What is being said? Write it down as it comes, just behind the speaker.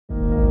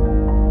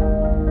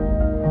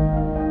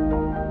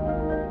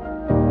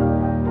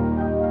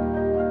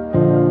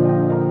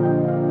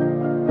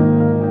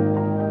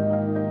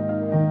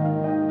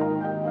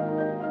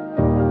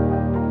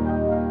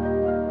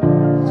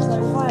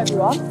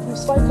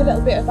spoke a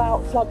little bit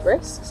about flood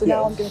risk, so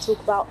now Yes. I'm going to talk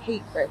about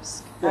heat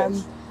risk.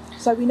 Yes.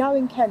 So we know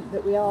in Kent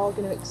that we are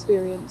going to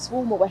experience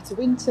warmer, wetter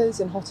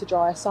winters and hotter,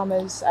 drier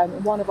summers.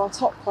 And one of our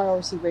top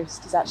priority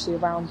risks is actually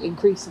around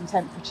increasing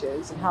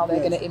temperatures and how they're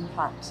going to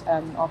impact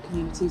our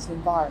communities and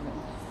environment.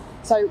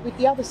 So with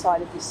the other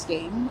side of this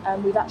scheme,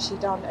 we've actually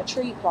done a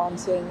tree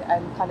planting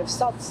and kind of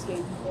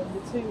sub-scheme in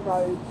the 2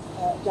 road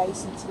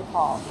adjacent to the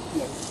park.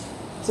 Yes.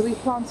 So we've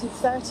planted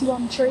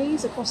 31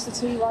 trees across the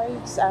 2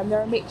 roads, and they're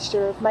a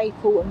mixture of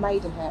maple and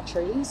maidenhair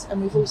trees, and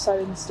we've also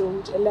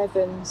installed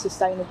 11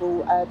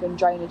 sustainable urban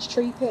drainage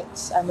tree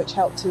pits, which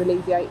help to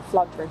alleviate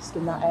flood risk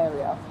in that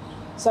area.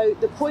 So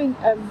the point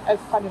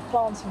of kind of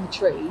planting the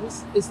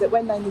trees is that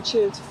when they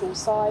mature to full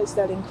size,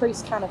 they'll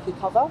increase canopy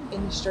cover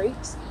in the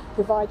streets,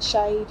 provide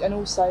shade, and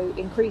also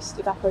increased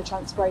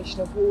evapotranspiration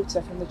of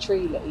water from the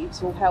tree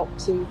leaves will help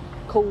to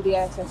cool the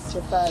air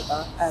temperature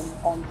further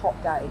on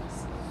hot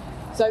days.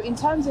 So in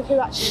terms of who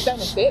actually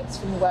benefits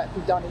from the work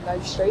we've done in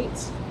those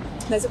streets,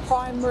 there's a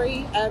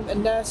primary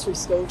and nursery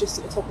school just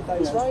at the top of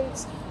those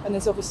roads, and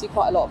there's obviously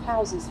quite a lot of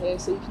houses here,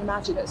 so you can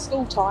imagine at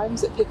school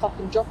times, at pick-up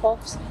and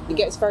drop-offs, it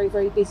gets very,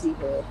 very busy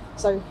here.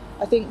 So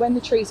I think when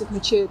the trees have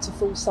matured to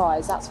full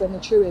size, that's when the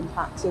true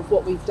impact of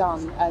what we've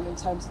done in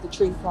terms of the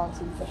tree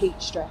planting for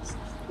heat stress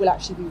will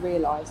actually be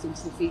realised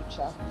into the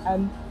future.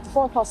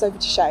 Before I pass over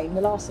to Shane,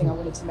 the last thing I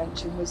wanted to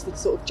mention was the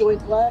sort of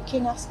joint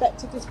working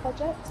aspect of this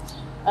project.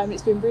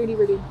 It's been really,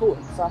 really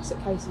important for us at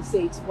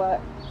KCC to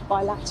work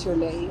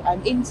bilaterally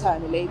and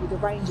internally with a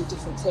range of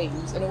different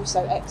teams, and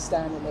also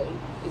externally.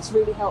 It's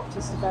really helped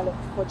us develop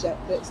a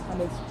project that's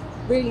kind of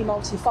really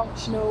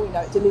multifunctional. You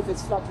know, it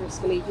delivers flood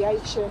risk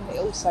alleviation, it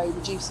also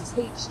reduces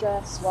heat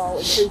stress while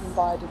improving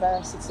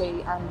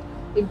biodiversity and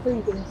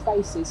improving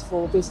spaces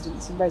for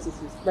visitors and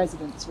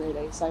residents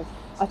really. So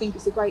I think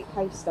it's a great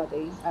case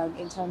study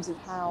in terms of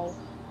how,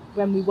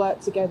 when we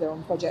work together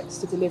on projects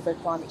to deliver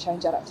climate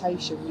change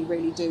adaptation, we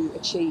really do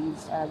achieve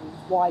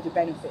wider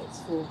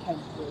benefits for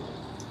Kent really.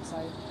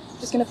 So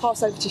just going to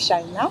pass over to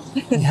Shane now.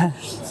 Yeah,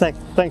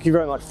 thank you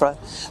very much, Fred.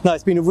 No,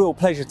 it's been a real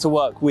pleasure to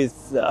work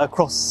with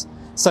across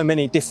so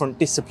many different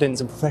disciplines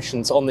and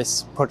professions on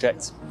this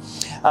project.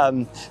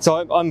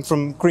 So I'm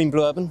from Green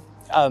Blue Urban.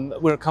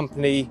 We're a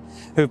company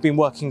who have been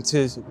working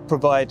to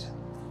provide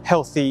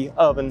healthy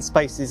urban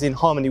spaces in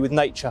harmony with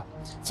nature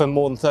for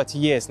more than 30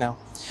 years now.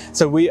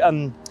 So we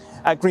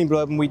at Green Blue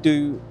Urban we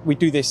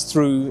do this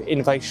through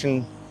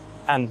innovation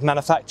and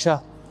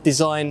manufacture,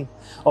 design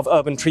of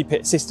urban tree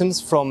pit systems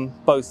from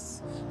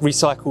both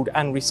recycled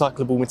and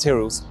recyclable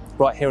materials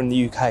right here in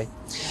the UK.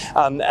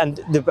 And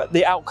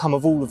the outcome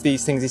of all of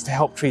these things is to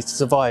help trees to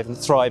survive and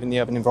thrive in the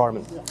urban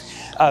environment.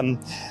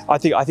 I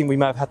think we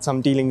may have had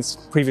some dealings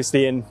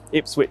previously in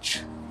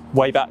Ipswich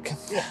way back.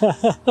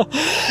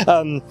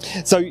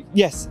 So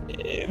yes,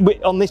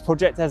 on this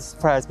project, as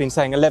Freya has been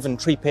saying, 11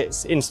 tree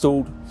pits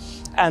installed,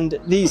 and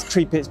these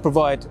tree pits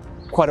provide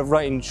quite a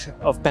range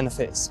of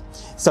benefits.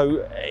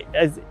 So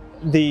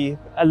the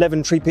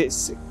 11 tree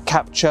pits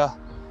capture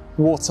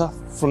water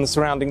from the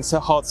surrounding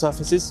hard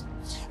surfaces,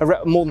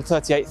 more than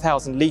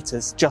 38,000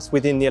 litres just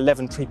within the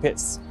 11 tree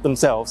pits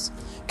themselves,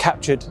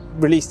 captured,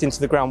 released into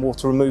the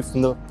groundwater, removed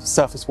from the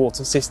surface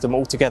water system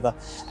altogether,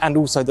 and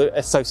also the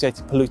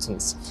associated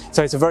pollutants.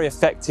 So it's a very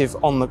effective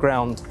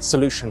on-the-ground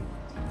solution,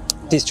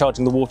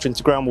 discharging the water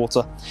into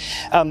groundwater.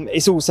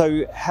 It's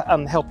also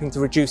helping to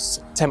reduce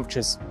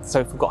temperatures. So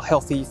if we've got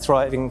healthy,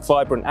 thriving,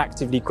 vibrant,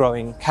 actively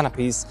growing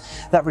canopies,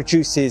 that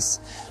reduces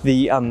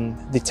the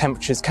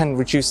temperatures, can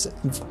reduce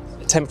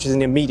temperatures in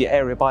the immediate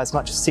area by as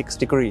much as 6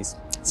 degrees.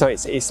 So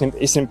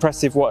it's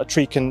impressive what a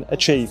tree can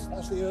achieve.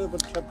 As the urban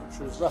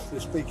temperature is,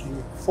 roughly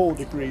speaking, 4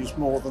 degrees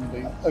more than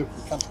the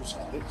open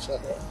countryside,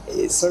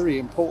 it's very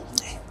important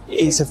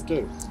thing to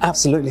do.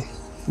 Absolutely,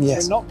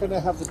 yes. We're not going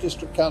to have the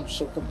district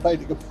council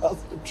complaining about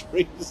the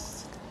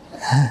trees.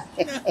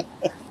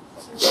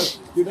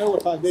 You know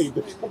what I mean?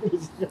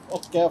 Somebody's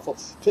not careful.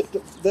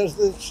 There's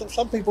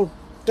some people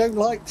don't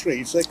like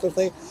trees because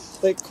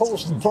they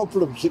cause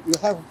problems that you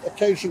have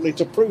occasionally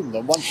to prune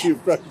them once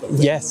you've grown them.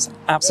 Yes,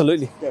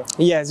 absolutely.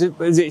 Yeah,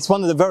 it's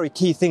one of the very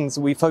key things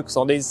that we focus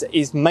on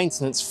is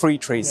maintenance-free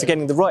trees. So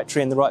getting the right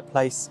tree in the right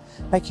place,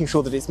 making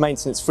sure that it's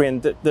maintenance-free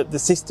and that the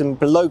system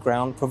below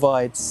ground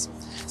provides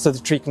so the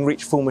tree can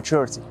reach full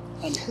maturity.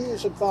 And who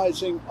is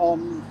advising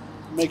on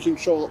making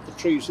sure that the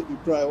trees that you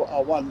grow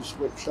are ones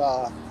which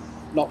are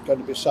not going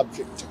to be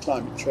subject to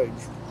climate change?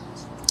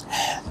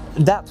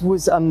 That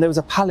was there was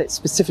a palette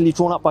specifically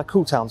drawn up by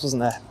Cool Towns,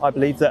 wasn't there? I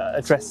believe that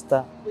addressed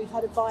that. We've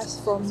had advice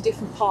from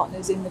different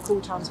partners in the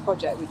Cool Towns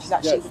project, which is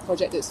actually the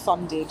project that's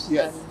funded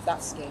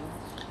that scheme.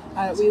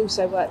 We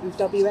also work with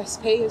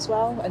WSP as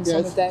well, and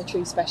some of their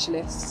tree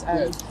specialists.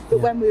 But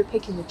when we were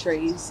picking the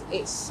trees,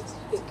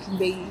 it can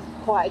be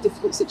quite a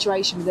difficult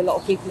situation with a lot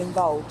of people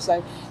involved.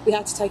 So we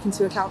had to take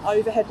into account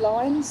overhead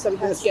lines. So we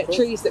had to get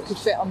trees that could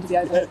fit under the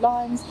overhead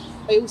lines.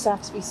 They also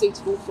have to be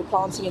suitable for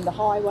planting in the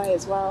highway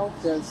as well.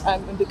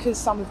 And because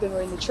some of them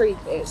are in the tree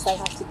pits, they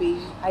have to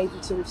be able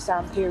to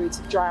withstand periods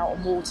of drought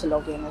and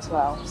waterlogging as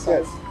well.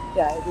 So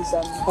yeah, it was.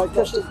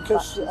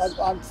 Because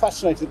I'm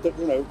fascinated that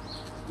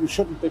you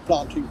shouldn't be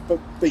planting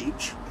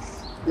beech.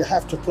 You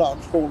have to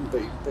plant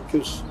hornbeam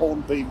because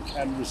hornbeam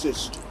can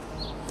resist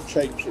the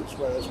changes,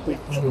 whereas beech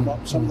will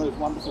not. Some of those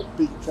wonderful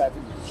beech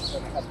avenues are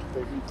going to have to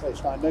be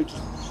replaced. I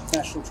noticed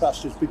National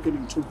Trust is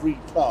beginning to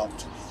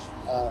replant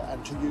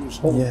and to use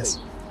hornbeam. Yes.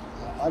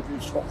 I've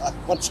used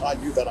once I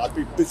knew that I'd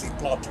be busy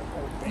planting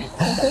hornbeam.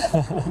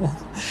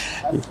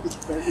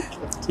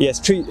 Yes,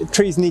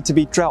 trees need to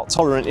be drought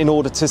tolerant in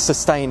order to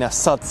sustain a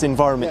SuDS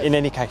environment in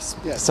any case.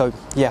 Yes. So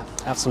yeah,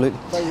 absolutely.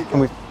 Very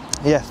good.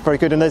 Yeah, very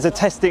good. And there's a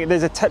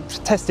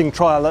testing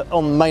trial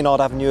on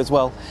Maynard Avenue as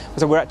well.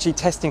 So we're actually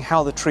testing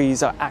how the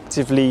trees are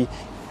actively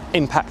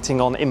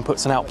impacting on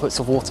inputs and outputs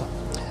of water.